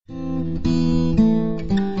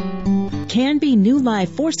Canby New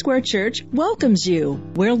Life Foursquare Church welcomes you.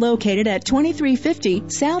 We're located at 2350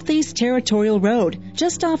 Southeast Territorial Road,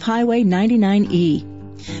 just off Highway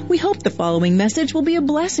 99E. We hope the following message will be a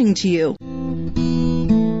blessing to you.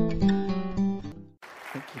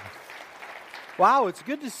 Wow, it's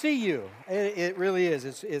good to see you. It really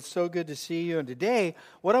is. It's so good to see you. And today,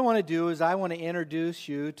 what I want to do is I want to introduce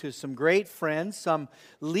you to some great friends, some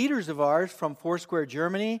leaders of ours from Foursquare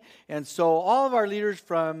Germany. And so all of our leaders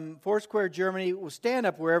from Foursquare Germany will stand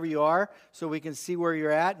up wherever you are so we can see where you're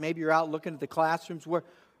at. Maybe you're out looking at the classrooms.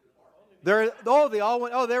 They all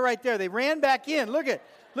went. Oh, they're right there. They ran back in. Look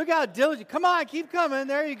how diligent. Come on, keep coming.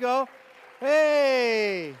 There you go.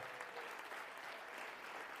 Hey.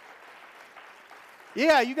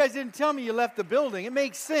 Yeah, you guys didn't tell me you left the building. It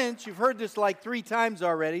makes sense. You've heard this like 3 times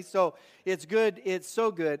already, so it's good. It's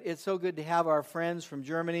so good. It's so good to have our friends from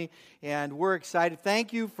Germany, and we're excited.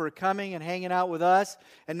 Thank you for coming and hanging out with us.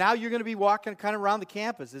 And now you're going to be walking kind of around the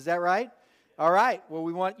campus. Is that right? All right. Well,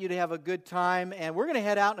 we want you to have a good time, and we're going to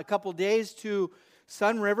head out in a couple days to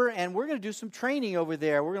Sun River, and we're going to do some training over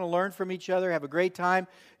there. We're going to learn from each other, have a great time.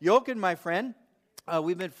 Jochen, my friend,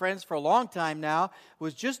 we've been friends for a long time now,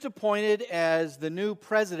 was just appointed as the new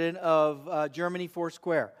president of Germany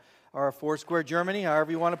Foursquare, or Foursquare Germany, however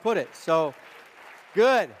you want to put it. So,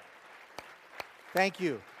 good. Thank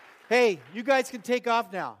you. Hey, you guys can take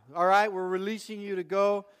off now, all right? We're releasing you to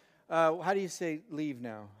go. How do you say leave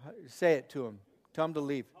now? Say it to them. Tell them to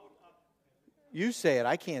leave. You say it.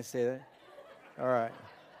 I can't say that. All right.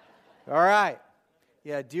 All right.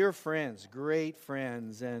 Yeah, dear friends, great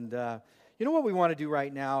friends, and you know what we want to do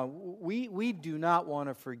right now? We do not want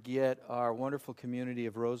to forget our wonderful community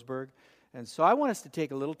of Roseburg. And so I want us to take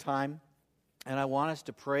a little time, and I want us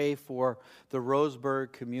to pray for the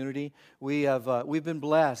Roseburg community. We've been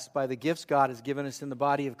blessed by the gifts God has given us in the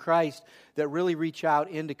body of Christ that really reach out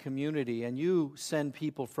into community. And you send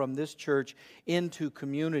people from this church into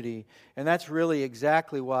community. And that's really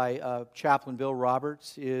exactly why Chaplain Bill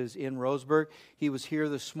Roberts is in Roseburg. He was here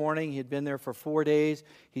this morning. He had been there for 4 days.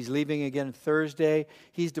 He's leaving again Thursday.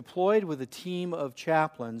 He's deployed with a team of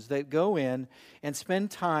chaplains that go in and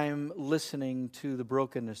spend time listening to the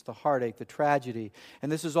brokenness, the heartache, the tragedy. And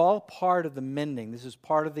this is all part of the mending. This is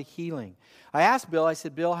part of the healing. I asked Bill, I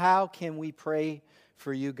said, Bill, how can we pray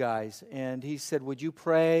for you guys? And he said, would you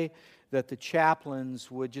pray that the chaplains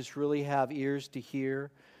would just really have ears to hear,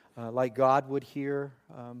 like God would hear,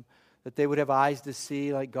 that they would have eyes to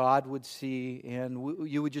see like God would see, and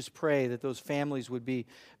you would just pray that those families would be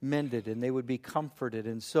mended and they would be comforted.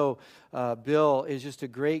 And so Bill is just a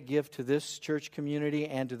great gift to this church community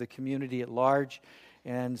and to the community at large.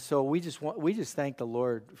 And so we just thank the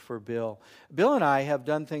Lord for Bill. Bill and I have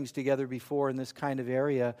done things together before in this kind of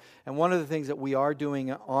area, and one of the things that we are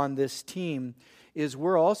doing on this team is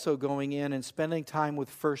we're also going in and spending time with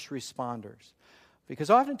first responders. Because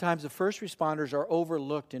oftentimes the first responders are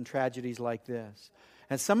overlooked in tragedies like this.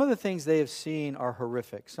 And some of the things they have seen are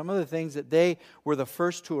horrific. Some of the things that they were the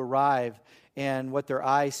first to arrive and what their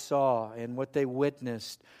eyes saw and what they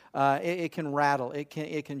witnessed, it can rattle, it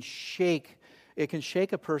can shake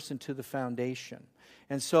a person to the foundation.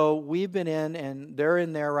 And so we've been in, and they're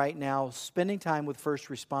in there right now, spending time with first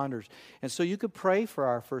responders. And so you could pray for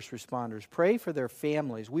our first responders. Pray for their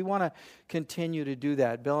families. We want to continue to do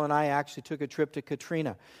that. Bill and I actually took a trip to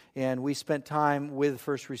Katrina, and we spent time with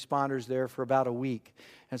first responders there for about a week.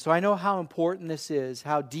 And so I know how important this is,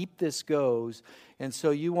 how deep this goes, and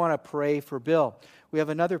so you want to pray for Bill. We have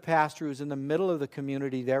another pastor who's in the middle of the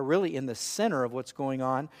community there, really in the center of what's going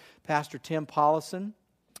on, Pastor Tim Paulison.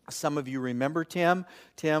 Some of you remember Tim.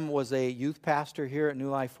 Tim was a youth pastor here at New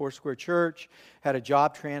Life Foursquare Church, had a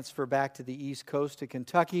job transfer back to the East Coast to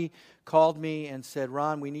Kentucky, called me and said,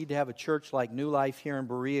 Ron, we need to have a church like New Life here in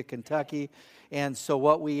Berea, Kentucky. And so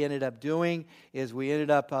what we ended up doing is we ended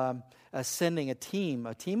up sending a team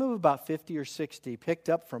of about 50 or 60, picked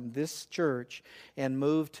up from this church and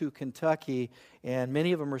moved to Kentucky, and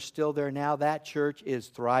many of them are still there now. That church is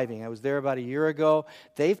thriving. I was there about a year ago.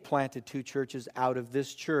 They've planted 2 churches out of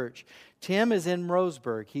this church. Tim is in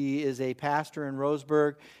Roseburg. He is a pastor in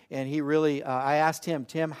Roseburg, and he really, I asked him,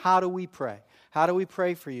 Tim, how do we pray? How do we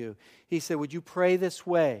pray for you? He said, would you pray this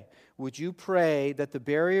way? Would you pray that the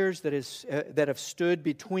barriers that have stood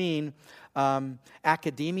between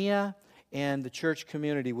academia and the church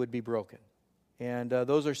community would be broken? And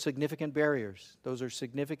those are significant barriers. Those are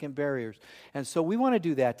significant barriers. And so we want to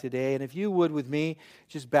do that today. And if you would with me,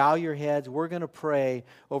 just bow your heads. We're going to pray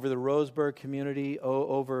over the Roseburg community,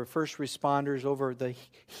 over first responders, over the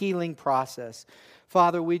healing process.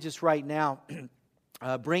 Father, we just right now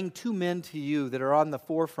bring two men to you that are on the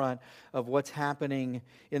forefront of what's happening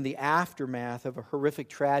in the aftermath of a horrific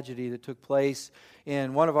tragedy that took place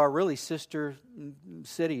in one of our really sister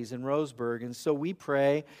cities in Roseburg. And so we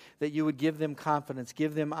pray that you would give them confidence,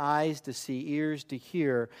 give them eyes to see, ears to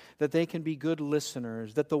hear, that they can be good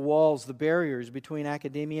listeners, that the walls, the barriers between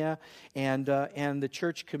academia and the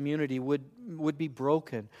church community would be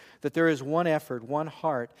broken, that there is one effort, one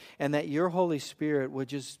heart, and that your Holy Spirit would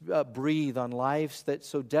just breathe on lives that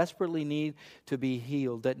so desperately need to be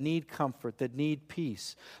healed, that need comfort, that need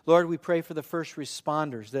peace. Lord, we pray for the first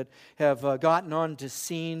responders that have gotten on to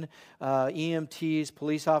scene, EMTs,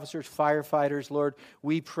 police officers, firefighters. Lord,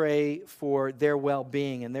 we pray for their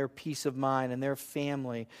well-being and their peace of mind and their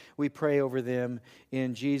family. We pray over them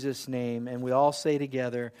in Jesus' name. And we all say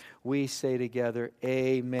together,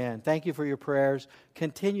 amen. Thank you for your prayers.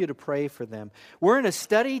 Continue to pray for them. We're in a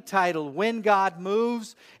study titled When God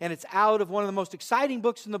Moves, and it's out of one of the most exciting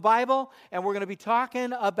books in the Bible, and we're going to be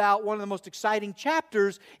talking about one of the most exciting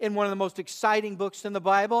chapters in one of the most exciting books in the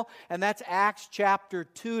Bible, and that's Acts chapter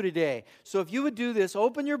 2 today. So if you would do this,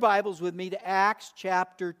 open your Bibles with me to Acts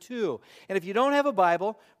chapter 2. And if you don't have a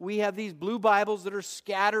Bible, we have these blue Bibles that are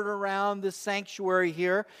scattered around this sanctuary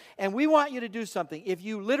here, and we want you to do something. If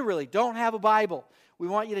you literally don't have a Bible, we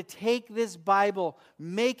want you to take this Bible,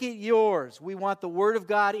 make it yours. We want the Word of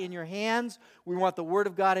God in your hands. We want the Word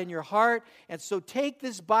of God in your heart. And so take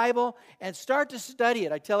this Bible and start to study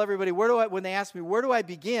it. I tell everybody, when they ask me, where do I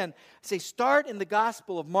begin? I say, start in the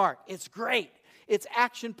Gospel of Mark. It's great. It's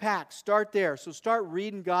action-packed. Start there. So start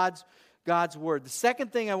reading God's Word. The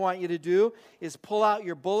second thing I want you to do is pull out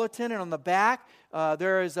your bulletin, and on the back,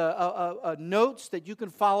 there is a notes that you can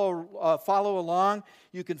follow along.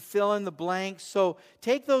 You can fill in the blanks. So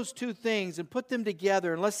take those two things and put them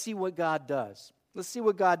together, and let's see what God does. Let's see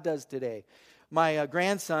what God does today. My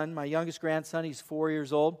grandson, my youngest grandson, he's 4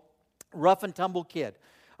 years old, rough and tumble kid.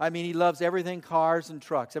 I mean, he loves everything cars and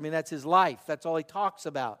trucks. I mean, that's his life. That's all he talks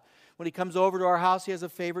about. When he comes over to our house, he has a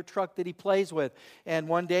favorite truck that he plays with. And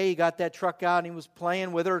one day he got that truck out and he was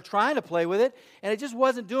playing with it or trying to play with it, and it just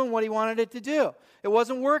wasn't doing what he wanted it to do. It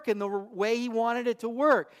wasn't working the way he wanted it to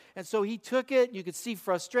work. And so he took it, you could see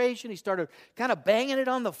frustration. He started kind of banging it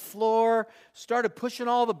on the floor, started pushing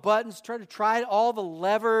all the buttons, tried to try all the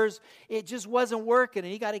levers. It just wasn't working,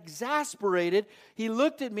 and he got exasperated. He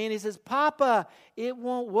looked at me and he says, "Papa, it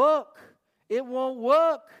won't work. It won't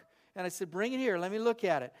work." And I said, "Bring it here. Let me look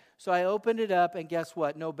at it." So I opened it up, and guess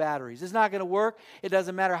what? No batteries. It's not going to work. It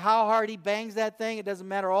doesn't matter how hard he bangs that thing. It doesn't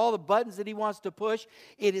matter all the buttons that he wants to push.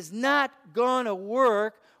 It is not going to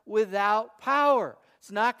work without power.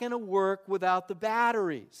 It's not going to work without the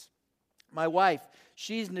batteries. My wife,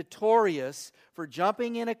 she's notorious for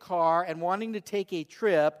jumping in a car and wanting to take a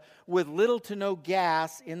trip with little to no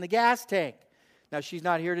gas in the gas tank. Now, she's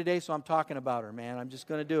not here today, so I'm talking about her, man. I'm just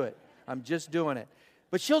going to do it. I'm just doing it.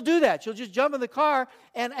 But she'll do that. She'll just jump in the car,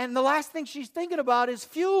 and the last thing she's thinking about is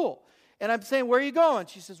fuel. And I'm saying, "Where are you going?"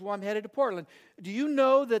 She says, "Well, I'm headed to Portland." "Do you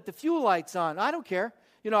know that the fuel light's on?" "I don't care.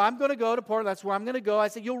 I'm going to go to Portland. That's where I'm going to go." I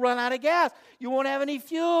said, "You'll run out of gas. You won't have any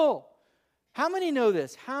fuel." How many know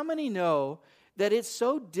this? How many know that it's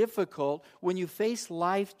so difficult when you face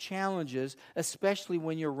life challenges, especially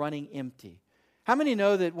when you're running empty? How many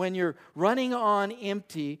know that when you're running on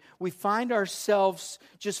empty, we find ourselves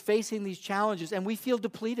just facing these challenges and we feel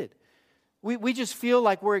depleted? We just feel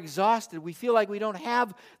like we're exhausted. We feel like we don't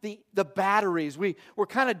have the batteries. We're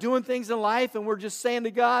kind of doing things in life and we're just saying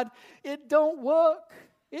to God, "It don't work.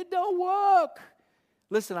 It don't work."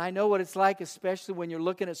 Listen, I know what it's like, especially when you're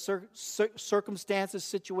looking at circumstances,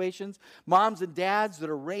 situations, moms and dads that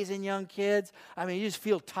are raising young kids. I mean, you just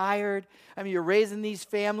feel tired. I mean, you're raising these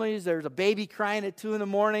families. There's a baby crying at 2 in the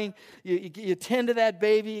morning. You tend to that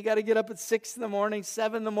baby. You got to get up at 6 in the morning,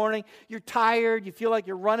 7 in the morning. You're tired. You feel like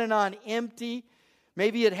you're running on empty.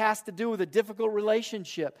 Maybe it has to do with a difficult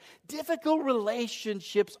relationship. Difficult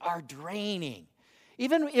relationships are draining.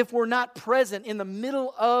 Even if we're not present in the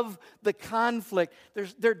middle of the conflict,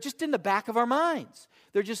 they're just in the back of our minds.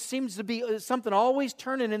 There just seems to be something always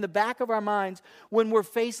turning in the back of our minds when we're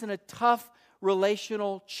facing a tough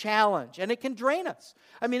relational challenge. And it can drain us.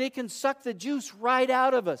 I mean, it can suck the juice right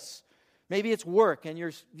out of us. Maybe it's work and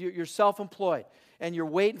you're self-employed and you're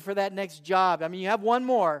waiting for that next job. I mean, you have one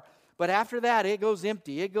more. But after that, it goes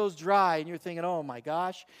empty, it goes dry, and you're thinking, "Oh my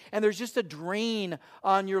gosh." And there's just a drain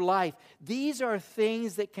on your life. These are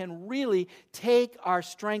things that can really take our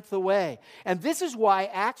strength away. And this is why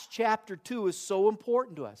Acts chapter 2 is so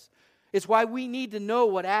important to us. It's why we need to know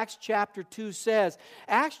what Acts chapter 2 says.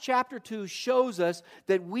 Acts chapter 2 shows us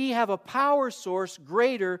that we have a power source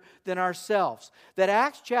greater than ourselves. That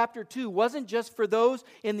Acts chapter 2 wasn't just for those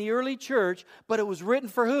in the early church, but it was written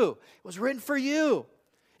for who? It was written for you.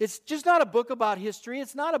 It's just not a book about history.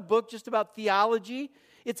 It's not a book just about theology.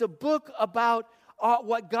 It's a book about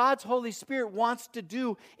what God's Holy Spirit wants to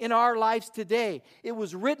do in our lives today. It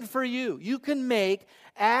was written for you. You can make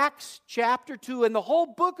Acts chapter 2 and the whole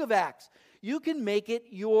book of Acts, you can make it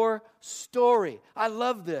your story. I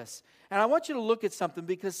love this. And I want you to look at something,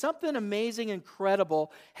 because something amazing,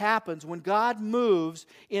 incredible happens when God moves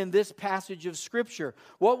in this passage of Scripture.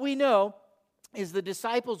 What we know is the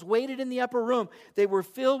disciples waited in the upper room. They were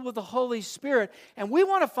filled with the Holy Spirit. And we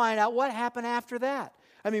want to find out what happened after that.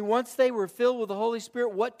 I mean, once they were filled with the Holy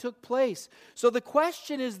Spirit, what took place? So the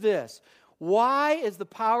question is this: why is the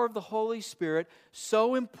power of the Holy Spirit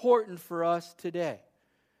so important for us today?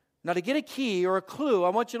 Now, to get a key or a clue, I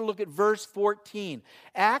want you to look at verse 14.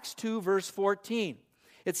 Acts 2, verse 14.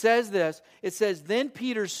 It says this. It says, "Then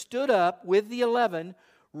Peter stood up with the 11,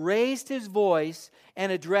 raised his voice,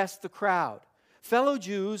 and addressed the crowd. 'Fellow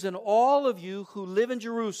Jews and all of you who live in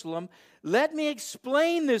Jerusalem, let me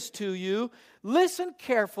explain this to you. Listen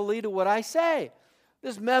carefully to what I say.'"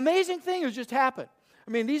 This amazing thing has just happened.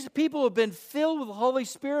 I mean, these people have been filled with the Holy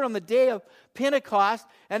Spirit on the day of Pentecost,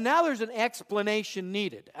 and now there's an explanation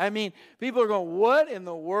needed. I mean, people are going, what in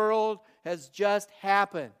the world has just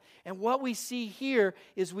happened? And what we see here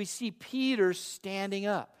is we see Peter standing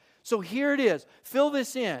up. So here it is. Fill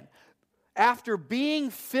this in. After being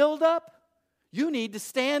filled up, you need to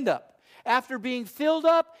stand up. After being filled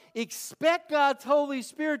up, expect God's Holy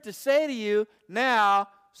Spirit to say to you, now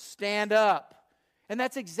stand up. And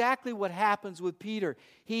that's exactly what happens with Peter.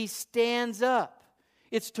 He stands up.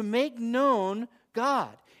 It's to make known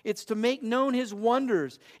God. It's to make known His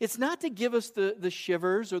wonders. It's not to give us the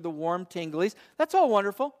shivers or the warm tinglies. That's all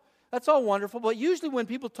wonderful. That's all wonderful. But usually when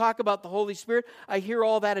people talk about the Holy Spirit, I hear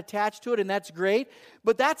all that attached to it, and that's great.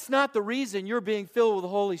 But that's not the reason you're being filled with the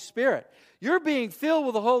Holy Spirit. You're being filled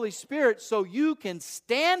with the Holy Spirit so you can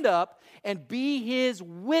stand up and be His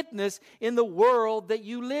witness in the world that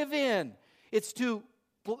you live in. It's to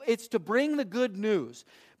bring the good news.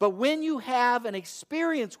 But when you have an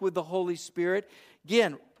experience with the Holy Spirit,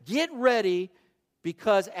 again, get ready,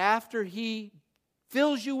 because after He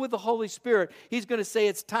fills you with the Holy Spirit, He's going to say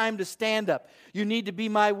it's time to stand up. You need to be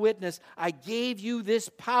my witness. I gave you this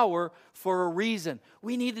power for a reason.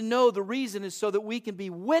 We need to know the reason is so that we can be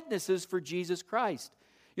witnesses for Jesus Christ.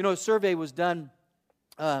 You know, a survey was done,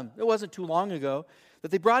 it wasn't too long ago,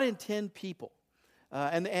 that they brought in 10 people.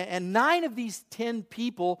 And 9 of these 10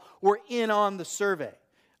 people were in on the survey.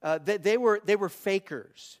 They were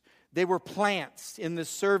fakers. They were plants in this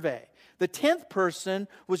survey. The 10th person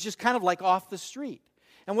was just kind of like off the street.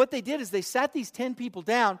 And what they did is they sat these 10 people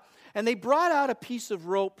down, and they brought out a piece of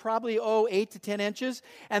rope, probably 8 to 10 inches,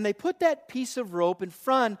 and they put that piece of rope in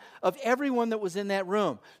front of everyone that was in that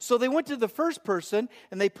room. So they went to the first person,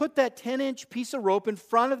 and they put that 10-inch piece of rope in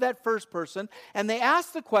front of that first person, and they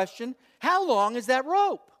asked the question, how long is that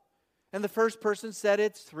rope? And the first person said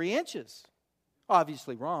it's 3 inches.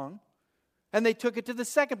 Obviously wrong. And they took it to the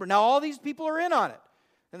second person. Now all these people are in on it.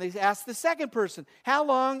 And they asked the second person, how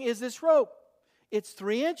long is this rope? It's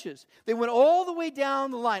 3 inches. They went all the way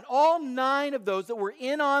down the line. All 9 of those that were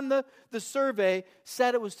in on the survey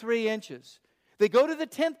said it was 3 inches. They go to the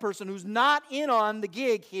 10th person who's not in on the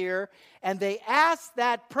gig here, and they ask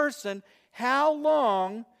that person, how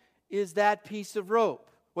long is that piece of rope?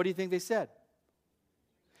 What do you think they said?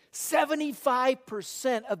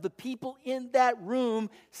 75% of the people in that room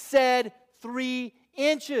said 3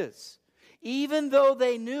 inches. Even though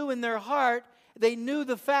they knew in their heart, they knew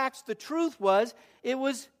the facts, the truth was, it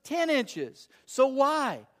was 10 inches. So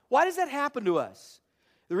why? Why does that happen to us?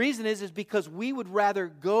 The reason is because we would rather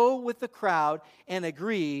go with the crowd and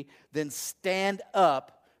agree than stand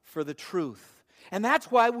up for the truth. And that's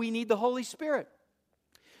why we need the Holy Spirit.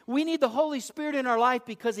 We need the Holy Spirit in our life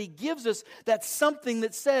because He gives us that something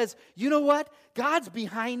that says, you know what? God's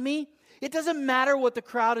behind me. It doesn't matter what the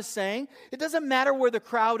crowd is saying. It doesn't matter where the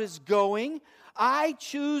crowd is going. I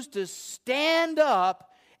choose to stand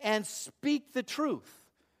up and speak the truth.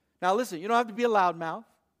 Now listen, you don't have to be a loudmouth.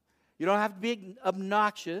 You don't have to be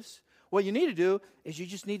obnoxious. What you need to do is you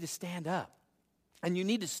just need to stand up. And you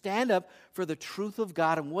need to stand up for the truth of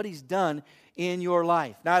God and what He's done in your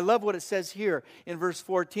life. Now I love what it says here in verse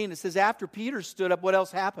 14. It says, after Peter stood up, what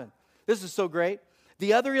else happened? This is so great.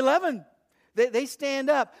 The other 11 They stand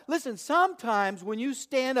up. Listen, sometimes when you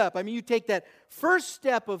stand up, you take that first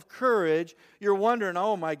step of courage, you're wondering,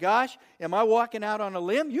 oh my gosh, am I walking out on a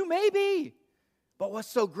limb? You may be. But what's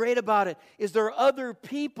so great about it is there are other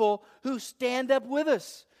people who stand up with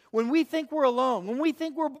us. When we think we're alone, when we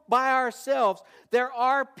think we're by ourselves, there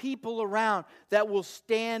are people around that will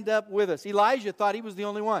stand up with us. Elijah thought he was the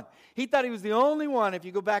only one. He thought he was the only one, if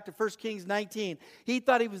you go back to 1 Kings 19, he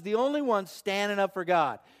thought he was the only one standing up for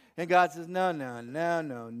God. And God says, no.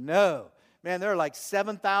 Man, there are like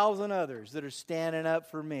 7,000 others that are standing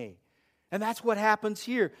up for me. And that's what happens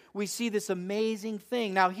here. We see this amazing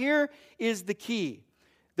thing. Now, here is the key.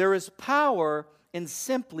 There is power in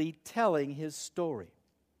simply telling his story.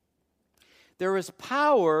 There is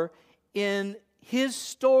power in his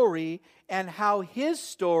story and how his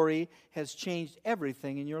story has changed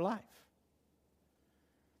everything in your life.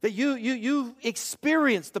 That you've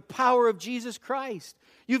experienced the power of Jesus Christ.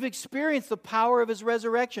 You've experienced the power of his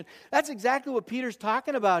resurrection. That's exactly what Peter's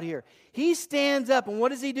talking about here. He stands up, and what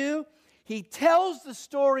does he do? He tells the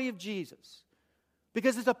story of Jesus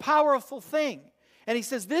because it's a powerful thing. And he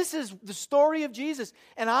says, this is the story of Jesus,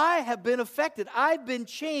 and I have been affected. I've been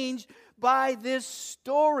changed by this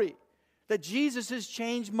story, that Jesus has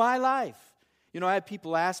changed my life. You know, I have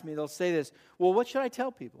people ask me, they'll say this, well, what should I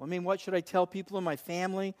tell people? What should I tell people in my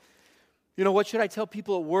family? You know, what should I tell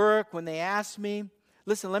people at work when they ask me?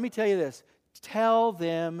 Listen, let me tell you this. Tell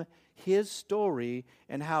them his story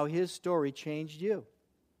and how his story changed you.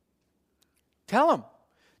 Tell them.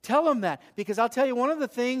 Tell them that. Because I'll tell you, one of the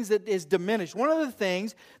things that is diminished, one of the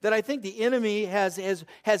things that I think the enemy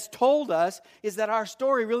has told us is that our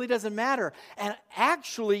story really doesn't matter. And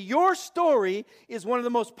actually, your story is one of the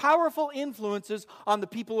most powerful influences on the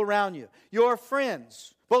people around you. Your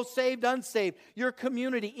friends, both saved, unsaved, your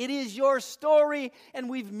community. It is your story, and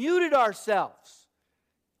we've muted ourselves.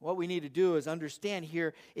 What we need to do is understand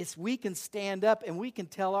here is we can stand up and we can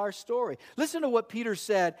tell our story. Listen to what Peter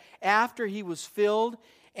said after he was filled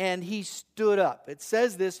and he stood up. It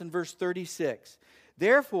says this in verse 36.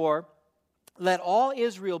 Therefore, let all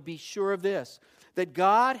Israel be sure of this, that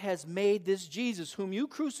God has made this Jesus, whom you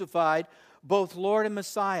crucified, both Lord and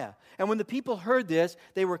Messiah. And when the people heard this,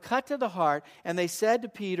 they were cut to the heart, and they said to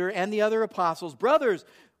Peter and the other apostles, brothers,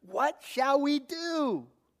 what shall we do?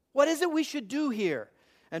 What is it we should do here?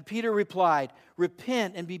 And Peter replied,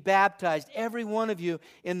 repent and be baptized, every one of you,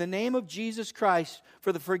 in the name of Jesus Christ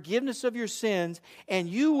for the forgiveness of your sins, and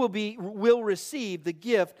you will receive the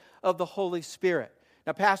gift of the Holy Spirit.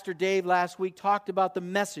 Now, Pastor Dave last week talked about the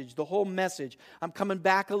message, the whole message. I'm coming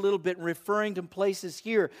back a little bit and referring to places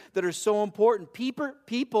here that are so important.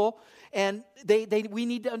 People, and we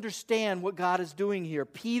need to understand what God is doing here.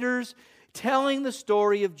 Peter's telling the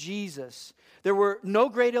story of Jesus. There were no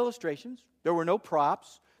great illustrations. There were no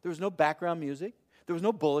props. There was no background music. There was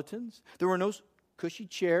no bulletins. There were no cushy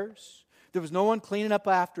chairs. There was no one cleaning up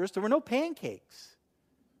after us. There were no pancakes.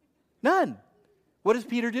 None. What does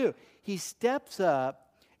Peter do? He steps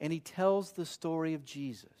up and he tells the story of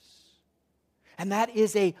Jesus. And that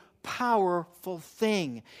is a powerful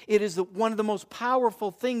thing. It is one of the most powerful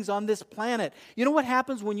things on this planet. You know what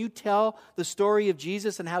happens when you tell the story of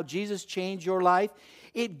Jesus and how Jesus changed your life?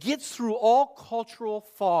 It gets through all cultural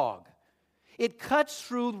fog. It cuts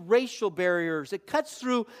through racial barriers. It cuts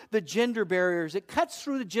through the gender barriers. It cuts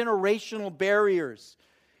through the generational barriers.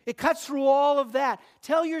 It cuts through all of that.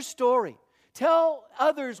 Tell your story. Tell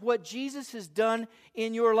others what Jesus has done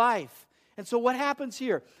in your life. And so what happens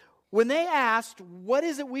here? When they asked, what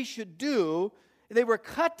is it we should do? They were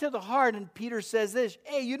cut to the heart, and Peter says this,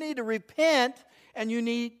 hey, you need to repent and you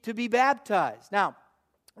need to be baptized. Now,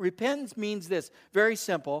 repentance means this, very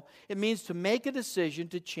simple. It means to make a decision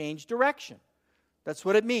to change direction. That's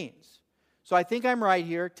what it means. So I think I'm right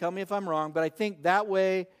here. Tell me if I'm wrong, but I think that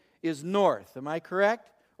way is north. Am I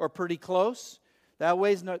correct? Or pretty close? That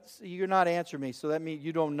way is not. You're not answering me, so that means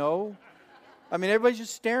you don't know. Everybody's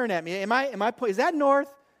just staring at me. Is that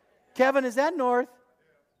north? Kevin, is that north?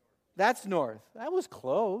 That's north. That was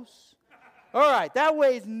close. All right, that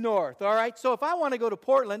way is north. All right, so if I want to go to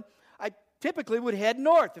Portland, I typically would head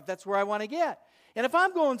north if that's where I want to get. And if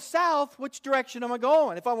I'm going south, which direction am I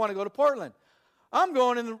going if I want to go to Portland? I'm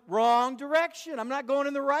going in the wrong direction. I'm not going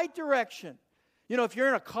in the right direction. You know, if you're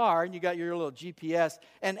in a car and you got your little GPS,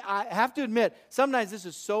 and I have to admit, sometimes this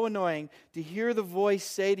is so annoying to hear the voice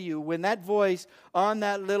say to you, when that voice on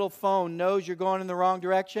that little phone knows you're going in the wrong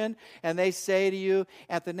direction, and they say to you,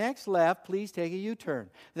 at the next left, please take a U-turn.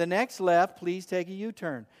 The next left, please take a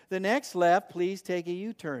U-turn. The next left, please take a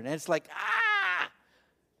U-turn. And it's like,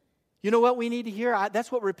 You know what we need to hear?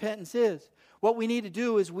 That's what repentance is. What we need to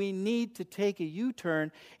do is we need to take a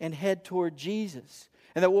U-turn and head toward Jesus.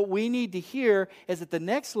 And that what we need to hear is at the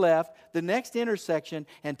next left, the next intersection,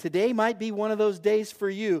 and today might be one of those days for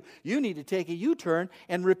you, you need to take a U-turn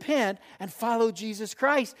and repent and follow Jesus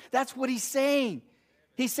Christ. That's what he's saying.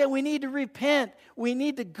 He said we need to repent. We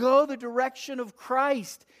need to go the direction of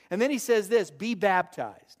Christ. And then he says this, be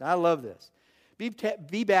baptized. Now, I love this.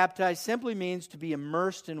 Be baptized simply means to be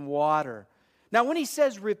immersed in water. Now, when he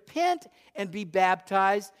says repent and be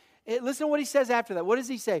baptized, listen to what he says after that. What does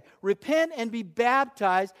he say? Repent and be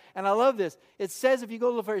baptized. And I love this. It says, if you go a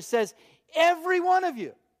little further, it says, every one of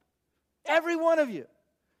you. Every one of you.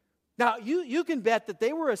 Now, you can bet that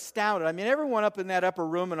they were astounded. I mean, everyone up in that upper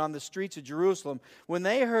room and on the streets of Jerusalem, when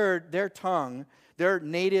they heard their tongue, their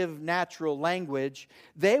native natural language,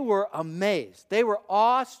 they were amazed. They were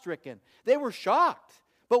awe-stricken. They were shocked.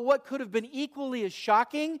 But what could have been equally as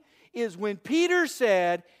shocking is when Peter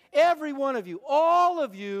said, every one of you, all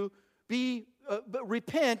of you,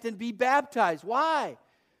 repent and be baptized. Why?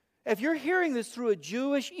 If you're hearing this through a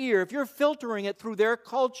Jewish ear, if you're filtering it through their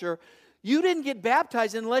culture, you didn't get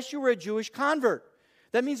baptized unless you were a Jewish convert.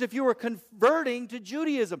 That means if you were converting to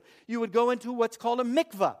Judaism, you would go into what's called a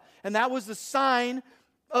mikvah. And that was the sign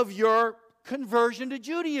of your conversion to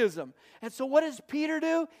Judaism. And so what does Peter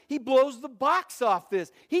do? He blows the box off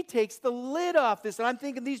this. He takes the lid off this. And I'm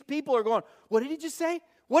thinking these people are going, what did he just say?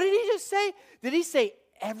 What did he just say? Did he say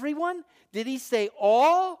everyone? Did he say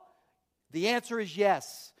all? The answer is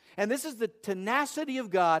yes. And this is the tenacity of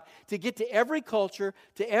God to get to every culture,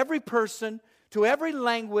 to every person, to every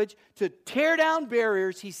language, to tear down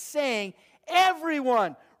barriers. He's saying,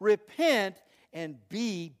 everyone, repent and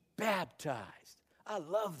be baptized. I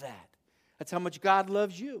love that. That's how much God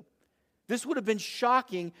loves you. This would have been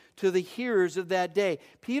shocking to the hearers of that day.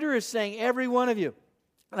 Peter is saying, every one of you.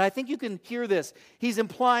 And I think you can hear this. He's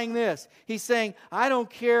implying this. He's saying, I don't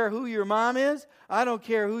care who your mom is. I don't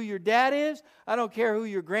care who your dad is. I don't care who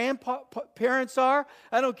your grandparents are.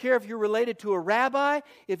 I don't care if you're related to a rabbi.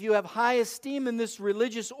 If you have high esteem in this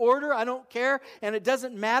religious order, I don't care. And it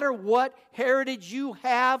doesn't matter what heritage you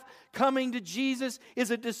have. Coming to Jesus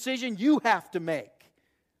is a decision you have to make.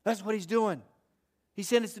 That's what he's doing. He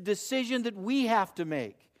said it's a decision that we have to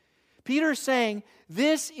make. Peter's saying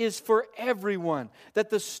this is for everyone, that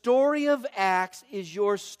the story of Acts is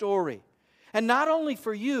your story. And not only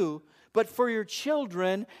for you, but for your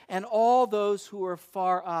children and all those who are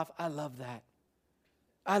far off. I love that.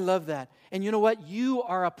 I love that. And you know what? You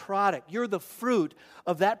are a product. You're the fruit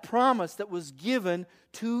of that promise that was given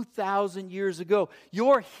 2,000 years ago.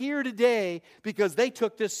 You're here today because they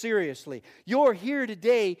took this seriously. You're here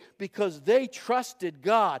today because they trusted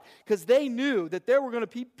God, because they knew that there were going to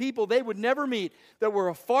be people they would never meet that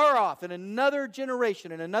were far off in another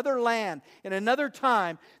generation, in another land, in another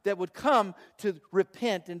time that would come to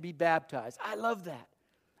repent and be baptized. I love that.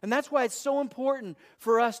 And that's why it's so important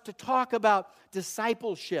for us to talk about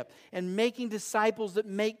discipleship and making disciples that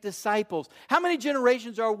make disciples. How many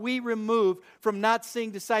generations are we removed from not seeing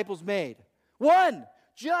disciples made? One.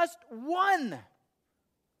 Just one.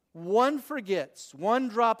 One forgets. One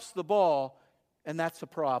drops the ball, and that's a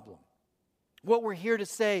problem. What we're here to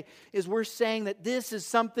say is we're saying that this is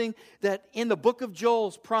something that in the book of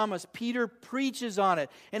Joel's promise, Peter preaches on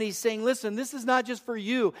it. And he's saying, listen, this is not just for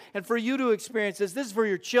you and for you to experience this. This is for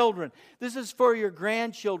your children. This is for your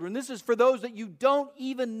grandchildren. This is for those that you don't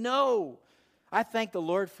even know. I thank the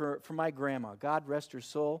Lord for my grandma. God rest her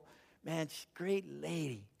soul. Man, she's a great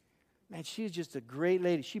lady. Man, she's just a great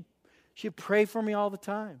lady. She'd pray for me all the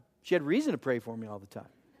time. She had reason to pray for me all the time.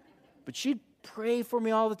 But she'd pray for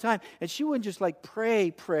me all the time. And she wouldn't just like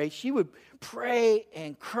pray. She would pray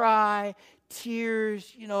and cry,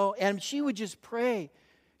 tears, and she would just pray.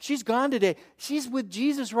 She's gone today. She's with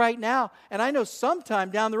Jesus right now. And I know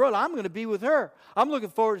sometime down the road, I'm going to be with her. I'm looking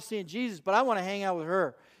forward to seeing Jesus, but I want to hang out with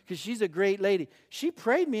her because she's a great lady. She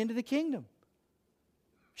prayed me into the kingdom.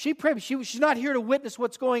 She prayed. She's not here to witness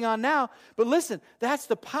what's going on now. But listen, that's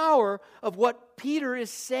the power of what Peter is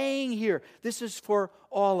saying here. This is for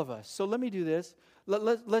all of us. So let me do this.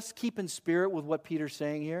 Let's keep in spirit with what Peter's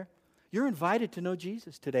saying here. You're invited to know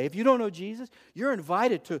Jesus today. If you don't know Jesus, you're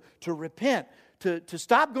invited to repent, to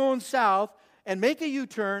stop going south and make a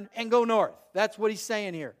U-turn and go north. That's what he's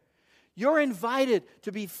saying here. You're invited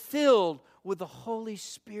to be filled with the Holy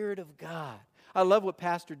Spirit of God. I love what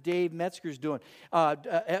Pastor Dave Metzger's doing.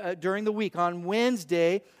 During the week, on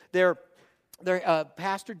Wednesday,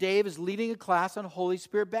 Pastor Dave is leading a class on Holy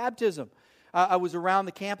Spirit baptism. I was around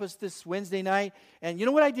the campus this Wednesday night, and you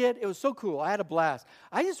know what I did? It was so cool. I had a blast.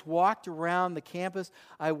 I just walked around the campus.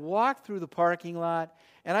 I walked through the parking lot,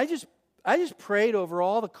 and I just prayed over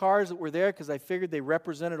all the cars that were there because I figured they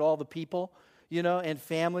represented all the people, and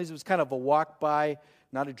families. It was kind of a walk by,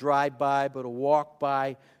 not a drive by, but a walk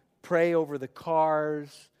by. Pray over the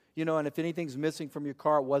cars, and if anything's missing from your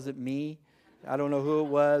car, it wasn't me. I don't know who it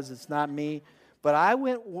was. It's not me. But I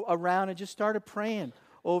went around and just started praying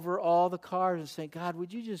over all the cars and saying, God,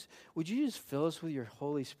 would you just fill us with your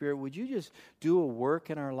Holy Spirit? Would you just do a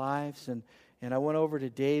work in our lives? And I went over to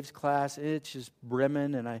Dave's class, and it's just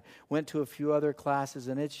brimming, and I went to a few other classes,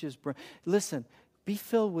 and it's just brimming. Listen, be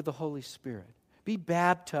filled with the Holy Spirit. Be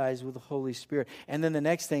baptized with the Holy Spirit. And then the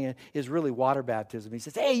next thing is really water baptism. He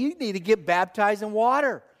says, hey, you need to get baptized in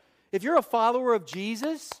water. If you're a follower of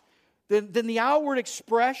Jesus, then the outward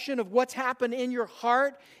expression of what's happened in your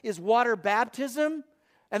heart is water baptism.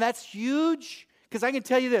 And that's huge, because I can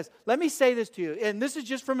tell you this. Let me say this to you, and this is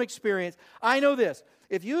just from experience. I know this.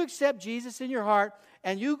 If you accept Jesus in your heart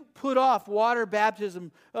and you put off water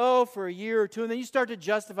baptism, for a year or two, and then you start to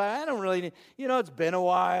justify, I don't really need, it's been a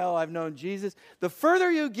while, I've known Jesus. The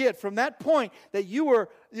further you get from that point that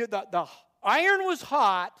the iron was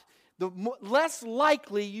hot, the less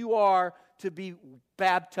likely you are to be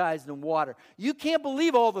baptized in water. You can't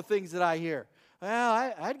believe all the things that I hear.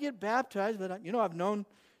 Well, I'd get baptized, but I've known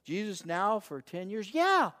Jesus now for 10 years.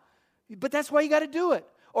 Yeah, but that's why you got to do it.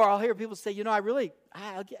 Or I'll hear people say,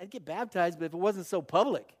 I'd get baptized, but if it wasn't so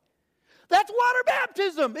public. That's water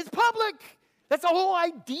baptism. It's public. That's the whole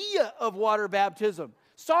idea of water baptism.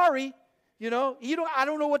 Sorry, I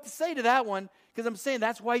don't know what to say to that one, because I'm saying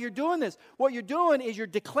that's why you're doing this. What you're doing is you're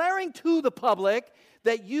declaring to the public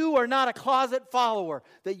that you are not a closet follower,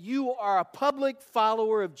 that you are a public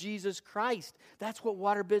follower of Jesus Christ. That's what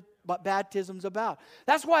water baptism's about.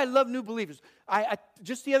 That's why I love new believers. I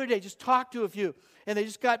just the other day just talked to a few, and they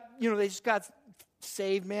just got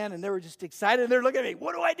saved, man, and they were just excited, and they're looking at me,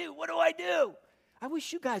 what do I do? What do I do? I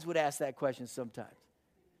wish you guys would ask that question sometimes.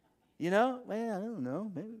 Well, I don't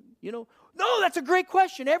know. Maybe, No, that's a great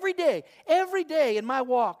question. Every day in my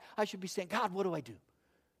walk, I should be saying, God, what do I do?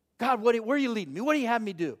 God, where are you leading me? What do you have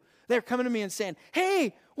me do? They're coming to me and saying,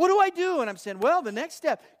 hey, what do I do? And I'm saying, well, the next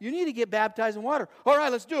step, you need to get baptized in water. All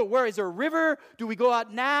right, let's do it. Where is there a river? Do we go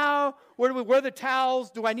out now? Where are the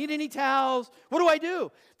towels? Do I need any towels? What do I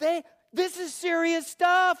do? This is serious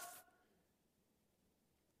stuff.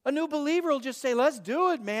 A new believer will just say, let's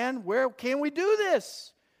do it, man. Where can we do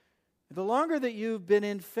this? The longer that you've been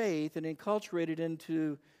in faith and enculturated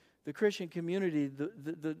into the Christian community,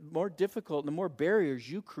 the more difficult and the more barriers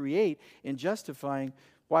you create in justifying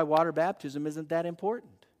why water baptism isn't that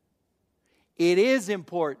important. It is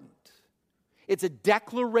important. It's a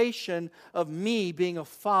declaration of me being a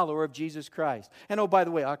follower of Jesus Christ. And oh, by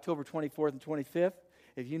the way, October 24th and 25th,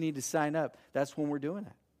 if you need to sign up, that's when we're doing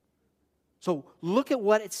it. So look at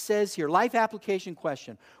what it says here. Life application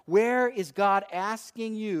question. Where is God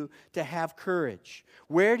asking you to have courage?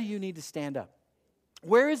 Where do you need to stand up?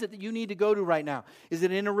 Where is it that you need to go to right now? Is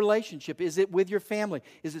it in a relationship? Is it with your family?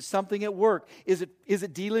 Is it something at work? Is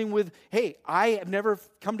it dealing with, hey, I have never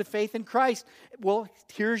come to faith in Christ? Well,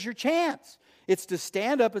 here's your chance. It's to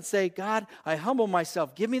stand up and say, God, I humble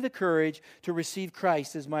myself. Give me the courage to receive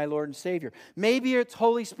Christ as my Lord and Savior. Maybe it's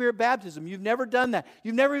Holy Spirit baptism. You've never done that.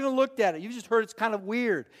 You've never even looked at it. You've just heard it's kind of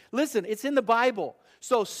weird. Listen, it's in the Bible.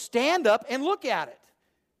 So stand up and look at it.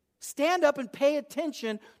 Stand up and pay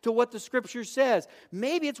attention to what the Scripture says.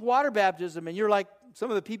 Maybe it's water baptism, and you're like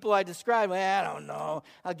some of the people I described. I don't know.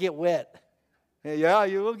 I'll get wet. Yeah,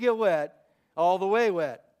 you will get wet. All the way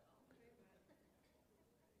wet.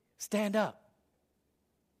 Stand up.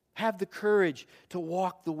 Have the courage to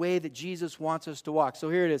walk the way that Jesus wants us to walk. So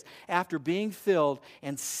here it is. After being filled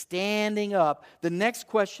and standing up, the next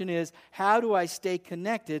question is, how do I stay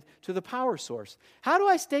connected to the power source? How do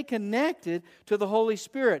I stay connected to the Holy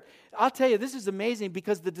Spirit? I'll tell you, this is amazing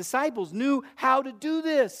because the disciples knew how to do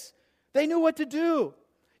this. They knew what to do.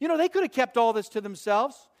 They could have kept all this to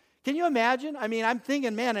themselves. Can you imagine? I'm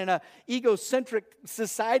thinking, man, in an egocentric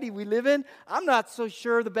society we live in, I'm not so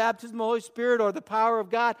sure the baptism of the Holy Spirit or the power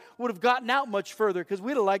of God would have gotten out much further, because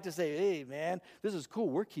we'd have liked to say, hey, man, this is cool.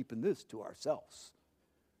 We're keeping this to ourselves.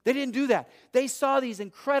 They didn't do that. They saw these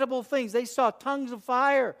incredible things. They saw tongues of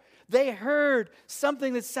fire. They heard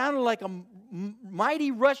something that sounded like a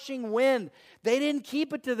mighty rushing wind. They didn't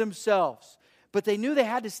keep it to themselves. But they knew they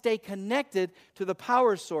had to stay connected to the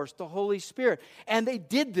power source, the Holy Spirit. And they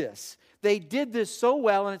did this. They did this so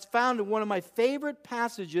well, and it's found in one of my favorite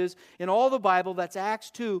passages in all the Bible. That's Acts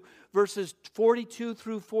 2, verses 42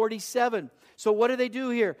 through 47. So what do they do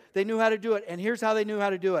here? They knew how to do it. And here's how they knew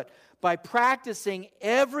how to do it. By practicing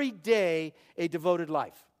every day a devoted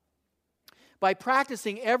life. By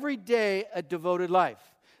practicing every day a devoted life.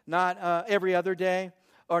 not every other day,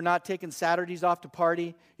 or not taking Saturdays off to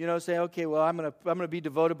party. Say, okay, well, I'm gonna be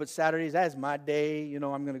devoted, but Saturdays, that's my day.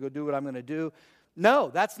 I'm gonna go do what I'm gonna do. No,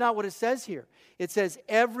 that's not what it says here. It says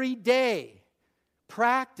every day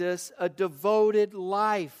practice a devoted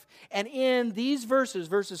life. And in these verses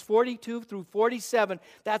 42 through 47,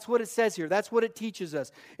 that's what it says here. That's what it teaches us.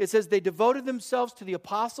 It says they devoted themselves to the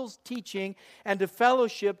apostles' teaching and to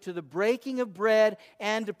fellowship, to the breaking of bread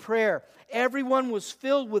and to prayer. Everyone was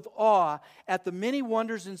filled with awe at the many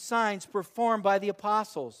wonders and signs performed by the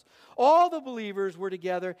apostles. All the believers were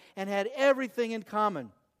together and had everything in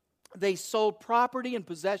common. They sold property and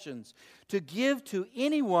possessions to give to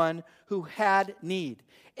anyone who had need.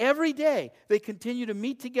 Every day, they continued to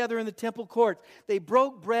meet together in the temple courts. They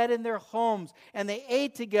broke bread in their homes, and they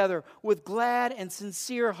ate together with glad and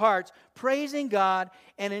sincere hearts, praising God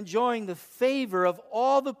and enjoying the favor of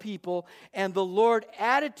all the people. And the Lord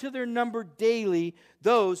added to their number daily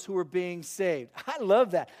those who were being saved. I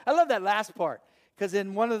love that. I love that last part. Because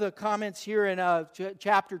in one of the comments here in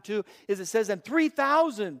chapter 2, it says, and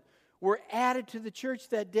 3,000 were added to the church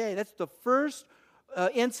that day. That's the first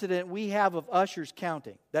incident we have of ushers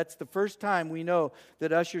counting. That's the first time we know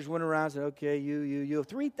that ushers went around and said, okay, you,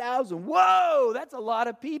 3,000. Whoa, that's a lot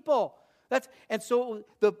of people. And so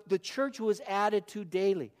the church was added to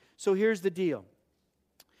daily. So here's the deal.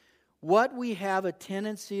 What we have a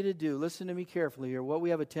tendency to do, listen to me carefully here, what we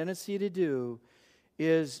have a tendency to do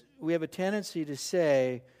is we have a tendency to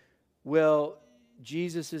say, well,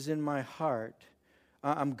 Jesus is in my heart.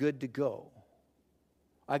 I'm good to go.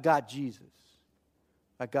 I got Jesus.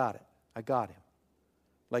 I got it. I got him.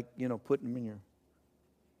 Like, putting him in your...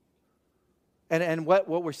 And what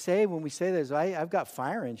we're saying when we say this, I've got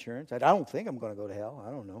fire insurance. I don't think I'm going to go to hell. I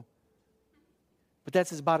don't know. But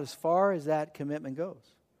that's about as far as that commitment goes.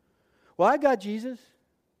 Well, I got Jesus.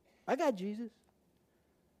 I got Jesus.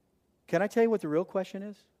 Can I tell you what the real question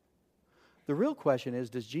is? The real question is,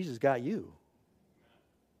 does Jesus got you?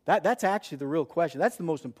 That's actually the real question. That's the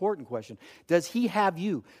most important question. Does he have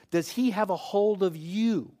you? Does he have a hold of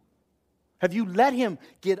you? Have you let him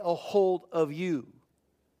get a hold of you?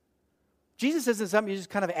 Jesus isn't something you just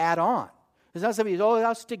kind of add on. It's not something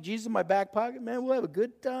I'll stick Jesus in my back pocket. Man, we'll have a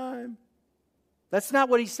good time. That's not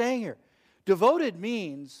what he's saying here. Devoted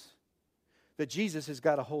means that Jesus has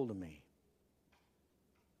got a hold of me.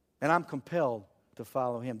 And I'm compelled to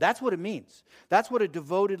follow him. That's what it means. That's what a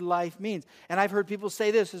devoted life means. And I've heard people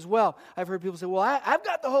say this as well. I've heard people say, well, I've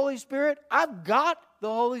got the Holy Spirit. I've got the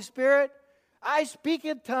Holy Spirit. I speak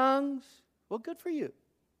in tongues. Well, good for you.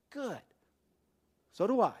 Good. So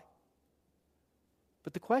do I.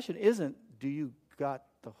 But the question isn't, do you got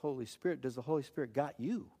the Holy Spirit? Does the Holy Spirit got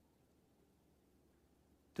you?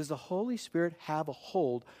 Does the Holy Spirit have a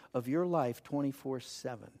hold of your life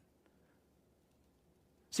 24/7?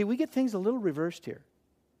 See, we get things a little reversed here.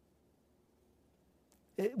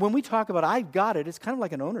 When we talk about I've got it, it's kind of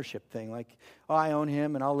like an ownership thing. Like, I own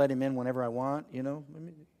him and I'll let him in whenever I want,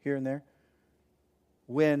 here and there.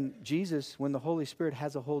 When the Holy Spirit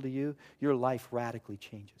has a hold of you, your life radically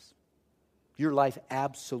changes. Your life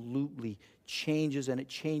absolutely changes, and it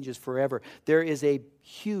changes forever. There is a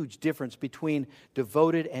huge difference between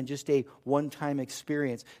devoted and just a one-time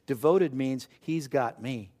experience. Devoted means he's got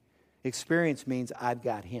me. Experience means I've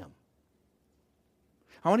got him.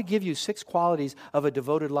 I want to give you 6 qualities of a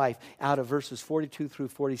devoted life out of verses 42 through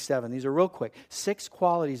 47. These are real quick. 6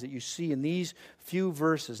 qualities that you see in these few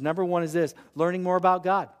verses. Number 1 is this, learning more about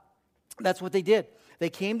God. That's what they did. They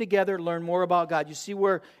came together to learn more about God. You see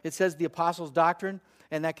where it says the apostles' doctrine?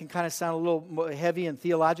 And that can kind of sound a little heavy and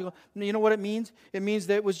theological. You know what it means? It means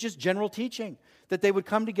that it was just general teaching. That they would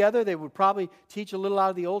come together. They would probably teach a little out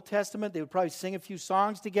of the Old Testament. They would probably sing a few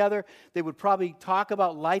songs together. They would probably talk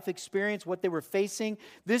about life experience, what they were facing.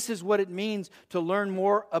 This is what it means to learn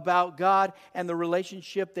more about God and the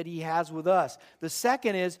relationship that he has with us. The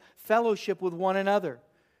second is fellowship with one another.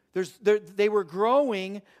 They were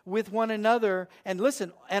growing with one another. And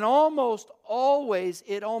listen, and it almost always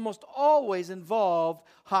involved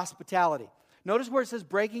hospitality. Notice where it says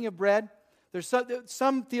breaking of bread. There's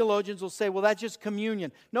some theologians will say, well, that's just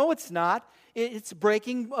communion. No, it's not. It's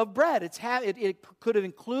breaking of bread. It could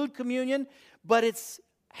include communion, but it's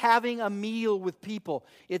having a meal with people.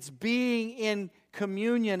 It's being in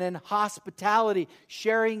communion and hospitality,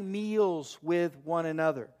 sharing meals with one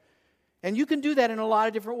another. And you can do that in a lot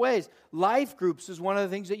of different ways. Life groups is one of the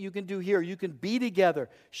things that you can do here. You can be together,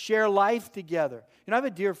 share life together. I have a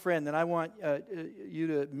dear friend that I want you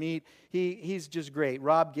to meet. He's just great,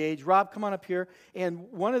 Rob Gage. Rob, come on up here. And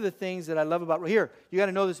one of the things that I love about... Here, you got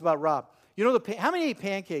to know this about Rob. How many ate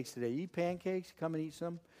pancakes today? You eat pancakes? Come and eat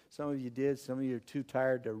some? Some of you did. Some of you are too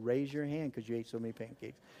tired to raise your hand because you ate so many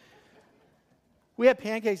pancakes. We had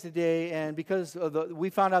pancakes today, and because of we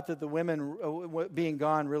found out that the women being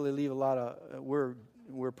gone really leave a lot of,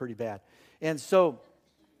 we're pretty bad. And so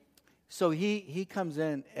he comes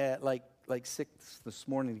in at like 6 this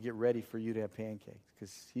morning to get ready for you to have pancakes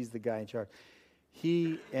because he's the guy in charge.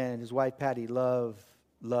 He and his wife Patty love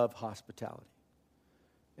hospitality,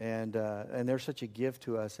 and they're such a gift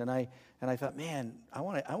to us. And I thought, man, I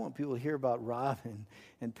want people to hear about Rob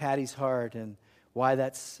and Patty's heart and why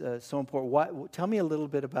that's so important. Tell me a little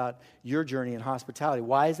bit about your journey in hospitality.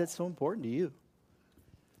 Why is that so important to you?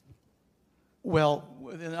 Well,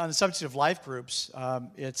 on the subject of life groups,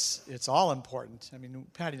 it's all important. I mean,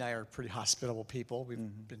 Patty and I are pretty hospitable people.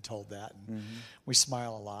 We've been told that, and we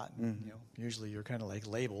smile a lot. And, usually, you're kind of like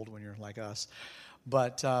labeled when you're like us.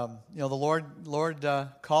 But the Lord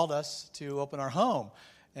called us to open our home,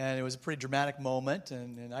 and it was a pretty dramatic moment.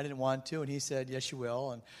 And I didn't want to, and He said, "Yes, you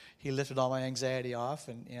will." And He lifted all my anxiety off,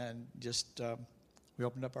 and just we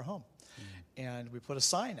opened up our home. And we put a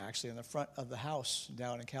sign actually in the front of the house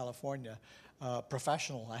down in California.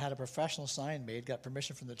 Professional. I had a professional sign made, got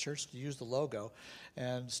permission from the church to use the logo.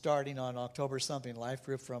 And starting on October something, Life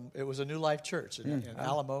Group it was a New Life Church in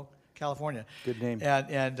Alamo, California. Good name.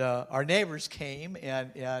 And our neighbors came,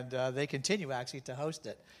 and they continue actually to host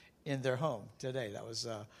it in their home today. That was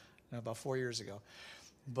about 4 years ago.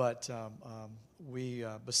 But we,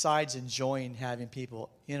 besides enjoying having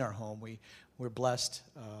people in our home, we're blessed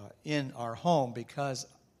in our home because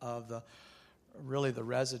of the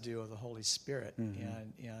residue of the Holy Spirit.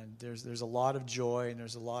 And there's a lot of joy, and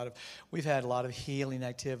we've had a lot of healing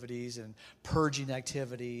activities and purging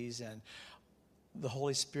activities, and the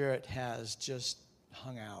Holy Spirit has just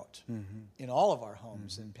hung out in all of our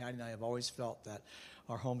homes. And Patty and I have always felt that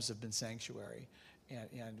our homes have been sanctuary,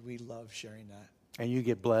 and we love sharing that. And you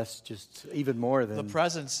get blessed just even more than the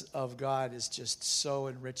presence of God is just so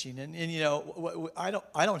enriching. And I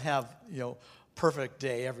don't have perfect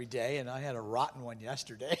day every day, and I had a rotten one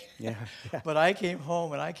yesterday. Yeah. But I came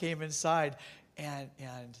home and I came inside, and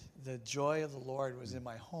the joy of the Lord was in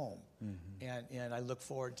my home, and I look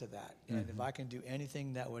forward to that. And if I can do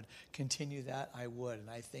anything that would continue that, I would. And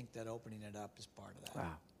I think that opening it up is part of that.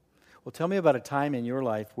 Wow. Well, tell me about a time in your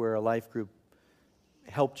life where a life group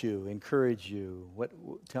helped you, encouraged you.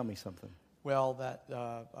 Tell me something. Well,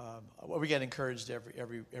 we get encouraged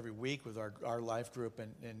every week with our life group,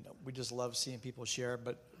 and we just love seeing people share.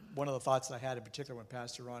 But one of the thoughts that I had in particular when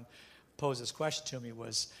Pastor Ron posed this question to me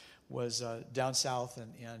was down south,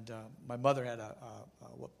 and my mother had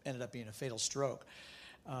what ended up being a fatal stroke.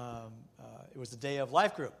 It was the day of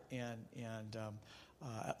life group, and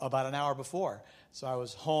about an hour before. So I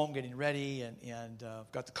was home getting ready, and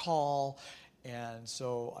got the call. And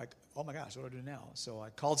so oh my gosh, what do I do now? So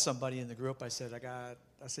I called somebody in the group. I said, I got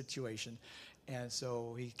a situation. And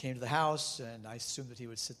so he came to the house, and I assumed that he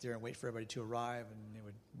would sit there and wait for everybody to arrive, and they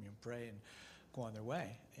would pray and go on their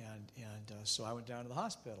way. And so I went down to the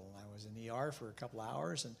hospital, and I was in the ER for a couple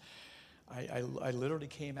hours, and I literally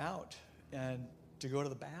came out and to go to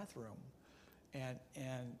the bathroom, and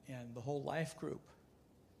the whole life group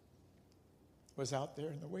was out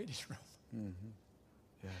there in the waiting room.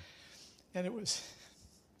 Yeah. And it was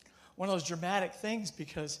one of those dramatic things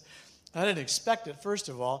because I didn't expect it, first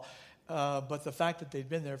of all, but the fact that they'd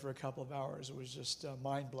been there for a couple of hours was just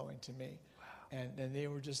mind-blowing to me. Wow. And they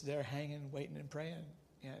were just there hanging, waiting, and praying,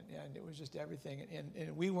 and it was just everything.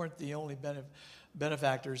 And we weren't the only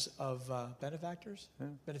beneficiaries of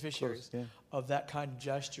that kind of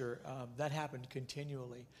gesture. That happened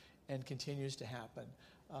continually and continues to happen.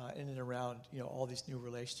 In and around, all these new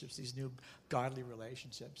relationships, these new godly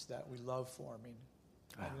relationships that we love forming.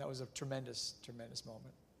 Wow. I mean, that was a tremendous, tremendous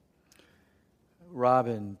moment. Rob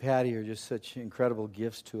and Patty are just such incredible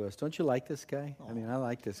gifts to us. Don't you like this guy? Oh. I mean, I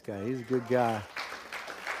like this guy. He's a good guy.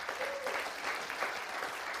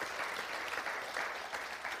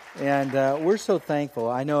 And we're so thankful.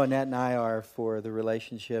 I know Annette and I are for the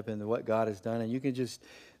relationship and what God has done. And you can just...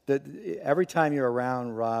 every time you're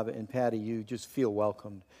around Rob and Patty, you just feel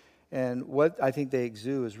welcomed. And what I think they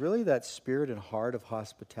exude is really that spirit and heart of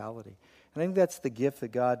hospitality. And I think that's the gift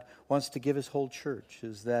that God wants to give His whole church,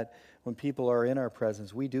 is that when people are in our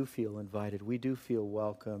presence, we do feel invited. We do feel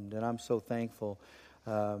welcomed. And I'm so thankful.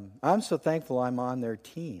 I'm on their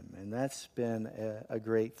team. And that's been a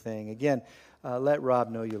great thing. Again, let Rob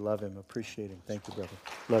know you love him. Appreciate him. Thank you, brother.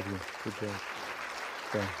 Love you. Good day.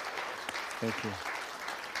 Okay. Thank you.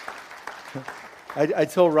 I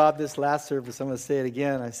told Rob this last service, I'm going to say it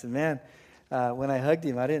again. I said, man, when I hugged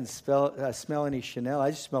him, I didn't smell any Chanel.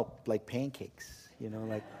 I just smelled like pancakes,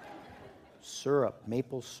 syrup,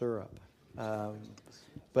 maple syrup.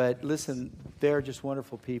 But listen, they're just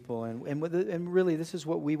wonderful people. And really, this is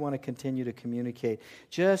what we want to continue to communicate.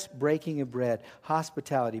 Just breaking of bread,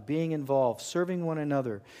 hospitality, being involved, serving one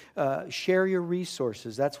another. Share your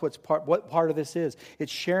resources. That's what part of this is.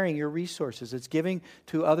 It's sharing your resources. It's giving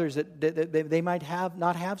to others that they might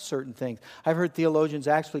not have certain things. I've heard theologians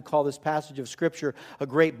actually call this passage of Scripture a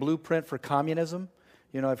great blueprint for communism.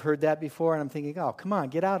 I've heard that before, and I'm thinking, oh, come on,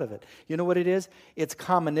 get out of it. You know what it is? It's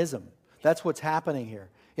communism. That's what's happening here.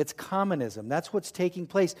 It's communism. That's what's taking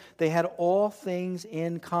place. They had all things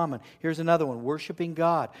in common. Here's another one, worshiping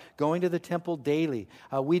God, going to the temple daily.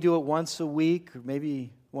 We do it once a week, or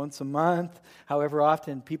maybe once a month, however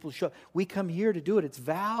often people show. We come here to do it. It's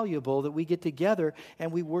valuable that we get together and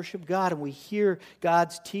we worship God and we hear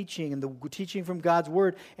God's teaching and the teaching from God's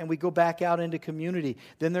Word, and we go back out into community.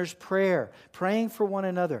 Then there's prayer, praying for one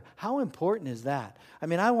another. How important is that? I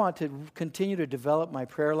mean, I want to continue to develop my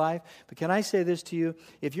prayer life, but can I say this to you?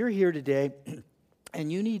 If you're here today and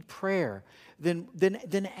you need prayer,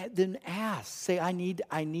 then ask. Say, I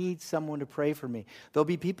need someone to pray for me. There'll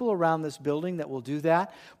be people around this building that will do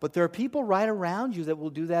that, but there are people right around you that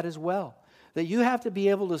will do that as well. That you have to be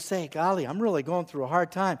able to say, golly, I'm really going through a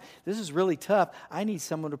hard time. This is really tough. I need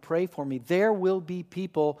someone to pray for me. There will be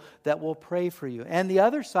people that will pray for you. And the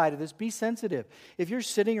other side of this, be sensitive. If you're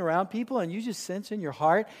sitting around people and you just sense in your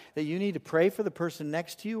heart that you need to pray for the person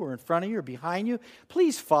next to you or in front of you or behind you,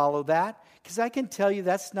 please follow that. Because I can tell you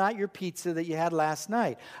that's not your pizza that you had last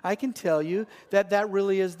night. I can tell you that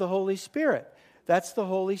really is the Holy Spirit. That's the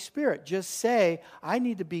Holy Spirit. Just say, I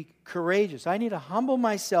need to be courageous. I need to humble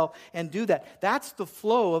myself and do that. That's the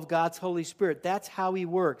flow of God's Holy Spirit. That's how He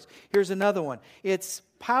works. Here's another one. It's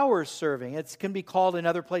power serving. It can be called in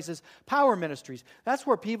other places power ministries. That's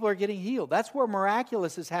where people are getting healed. That's where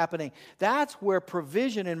miraculous is happening. That's where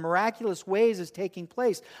provision in miraculous ways is taking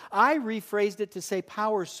place. I rephrased it to say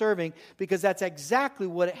power serving because that's exactly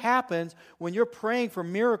what happens when you're praying for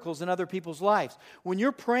miracles in other people's lives. When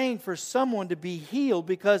you're praying for someone to be healed,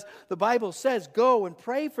 because the Bible says go and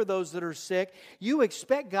pray for those that are sick, you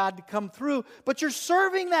expect God to come through, but you're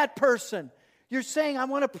serving that person. You're saying, I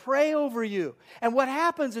want to pray over you. And what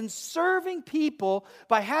happens in serving people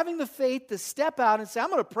by having the faith to step out and say, I'm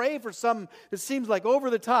going to pray for something that seems like over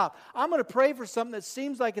the top. I'm going to pray for something that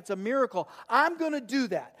seems like it's a miracle. I'm going to do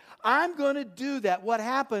that. I'm going to do that. What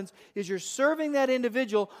happens is you're serving that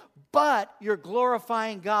individual, but you're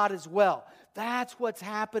glorifying God as well. That's what's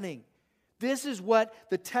happening. This is what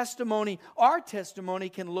the testimony, our testimony,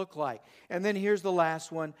 can look like. And then here's the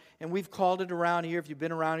last one, and we've called it around here. If you've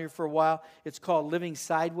been around here for a while, it's called living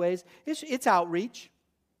sideways. It's outreach.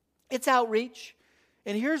 It's outreach.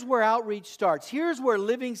 And here's where outreach starts. Here's where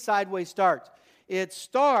living sideways starts. It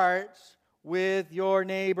starts with your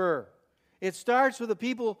neighbor. It starts with the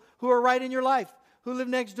people who are right in your life, who live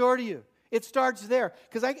next door to you. It starts there.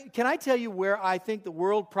 Because can I tell you where I think the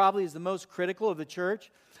world probably is the most critical of the church?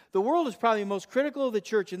 The world is probably most critical of the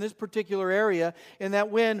church in this particular area, in that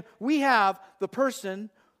when we have the person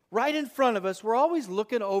right in front of us, we're always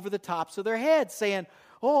looking over the tops of their heads, saying,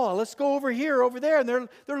 oh, let's go over here, over there. And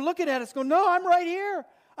they're looking at us going, no, I'm right here.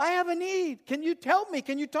 I have a need. Can you help me?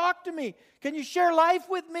 Can you talk to me? Can you share life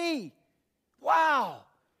with me? Wow.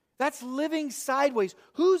 That's living sideways.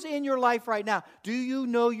 Who's in your life right now? Do you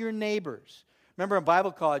know your neighbors? Remember in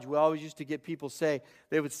Bible college, we always used to get people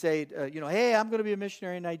they would say, hey, I'm going to be a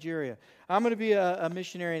missionary in Nigeria. I'm going to be a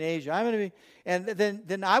missionary in Asia. I'm going to be, and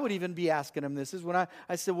then I would even be asking them this. Is when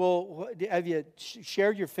I said, well, have you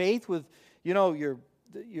shared your faith with, your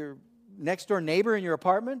next door neighbor in your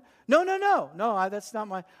apartment? No, that's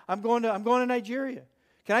not I'm going to Nigeria.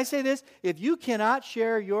 Can I say this? If you cannot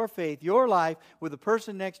share your faith, your life with the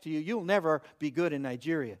person next to you, you'll never be good in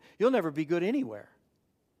Nigeria. You'll never be good anywhere.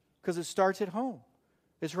 Because it starts at home.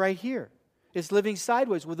 It's right here. It's living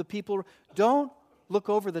sideways with the people. Don't look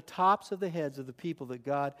over the tops of the heads of the people that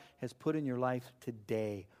God has put in your life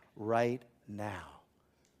today, right now.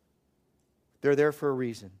 They're there for a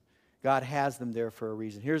reason. God has them there for a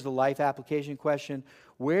reason. Here's the life application question.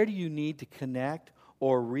 Where do you need to connect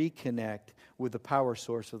or reconnect with the power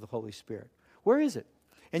source of the Holy Spirit? Where is it?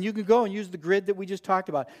 And you can go and use the grid that we just talked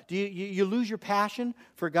about. Do you lose your passion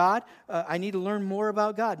for God? I need to learn more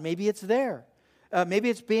about God. Maybe it's there. Maybe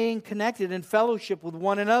it's being connected in fellowship with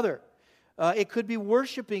one another. It could be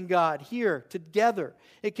worshiping God here together.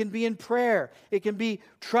 It can be in prayer. It can be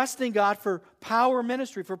trusting God for power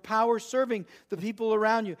ministry, for power serving the people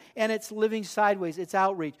around you. And it's living sideways. It's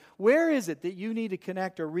outreach. Where is it that you need to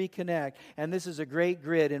connect or reconnect? And this is a great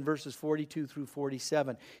grid in verses 42 through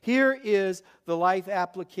 47. Here is the life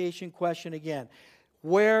application question again.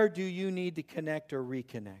 Where do you need to connect or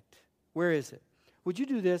reconnect? Where is it? Would you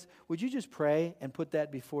do this? Would you just pray and put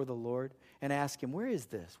that before the Lord and ask Him, where is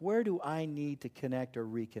this? Where do I need to connect or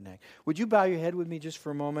reconnect? Would you bow your head with me just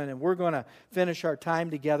for a moment? And we're going to finish our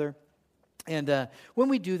time together. And when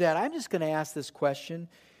we do that, I'm just going to ask this question.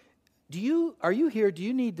 Are you here? Do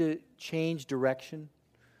you need to change direction?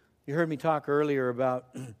 You heard me talk earlier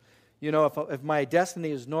about, if my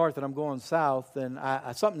destiny is north and I'm going south, then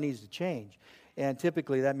something needs to change. And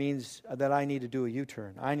typically that means that I need to do a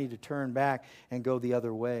U-turn. I need to turn back and go the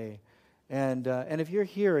other way. And if you're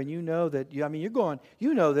here and you know that, you're going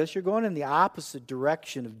in the opposite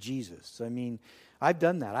direction of Jesus. I've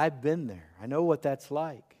done that. I've been there. I know what that's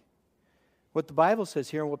like. What the Bible says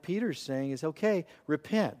here and what Peter's saying is, okay,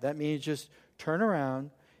 repent. That means just turn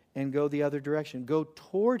around and go the other direction. Go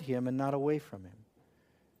toward Him and not away from Him.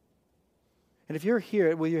 And if you're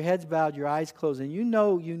here with your heads bowed, your eyes closed, and you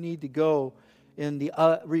know you need to go in the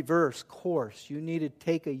reverse course, you need to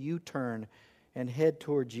take a U-turn and head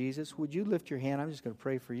toward Jesus, would you lift your hand? I'm just going to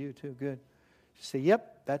pray for you too. Good. Just say,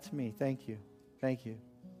 yep, that's me. Thank you. Thank you.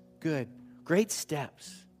 Good. Great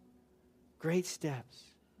steps. Great steps.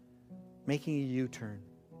 Making a U-turn.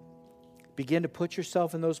 Begin to put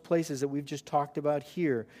yourself in those places that we've just talked about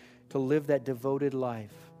here to live that devoted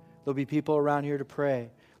life. There'll be people around here to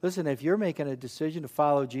pray. Listen, if you're making a decision to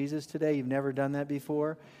follow Jesus today, you've never done that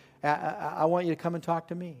before, I want you to come and talk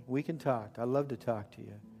to me. We can talk. I'd love to talk to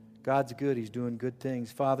you. God's good. He's doing good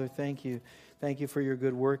things. Father, thank you. Thank you for your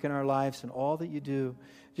good work in our lives and all that you do.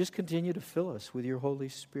 Just continue to fill us with your Holy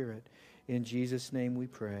Spirit. In Jesus' name we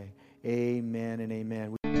pray. Amen and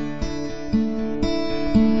amen.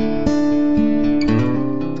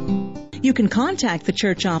 You can contact the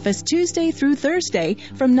church office Tuesday through Thursday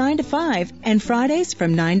from 9 to 5 and Fridays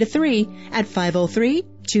from 9 to 3 at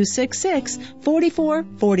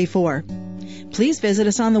 503-266-4444. Please visit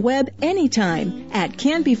us on the web anytime at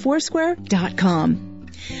canbyfoursquare.com.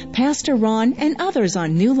 Pastor Ron and others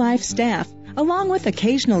on New Life staff, along with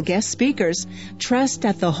occasional guest speakers, trust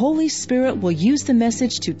that the Holy Spirit will use the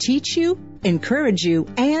message to teach you, encourage you,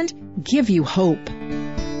 and give you hope.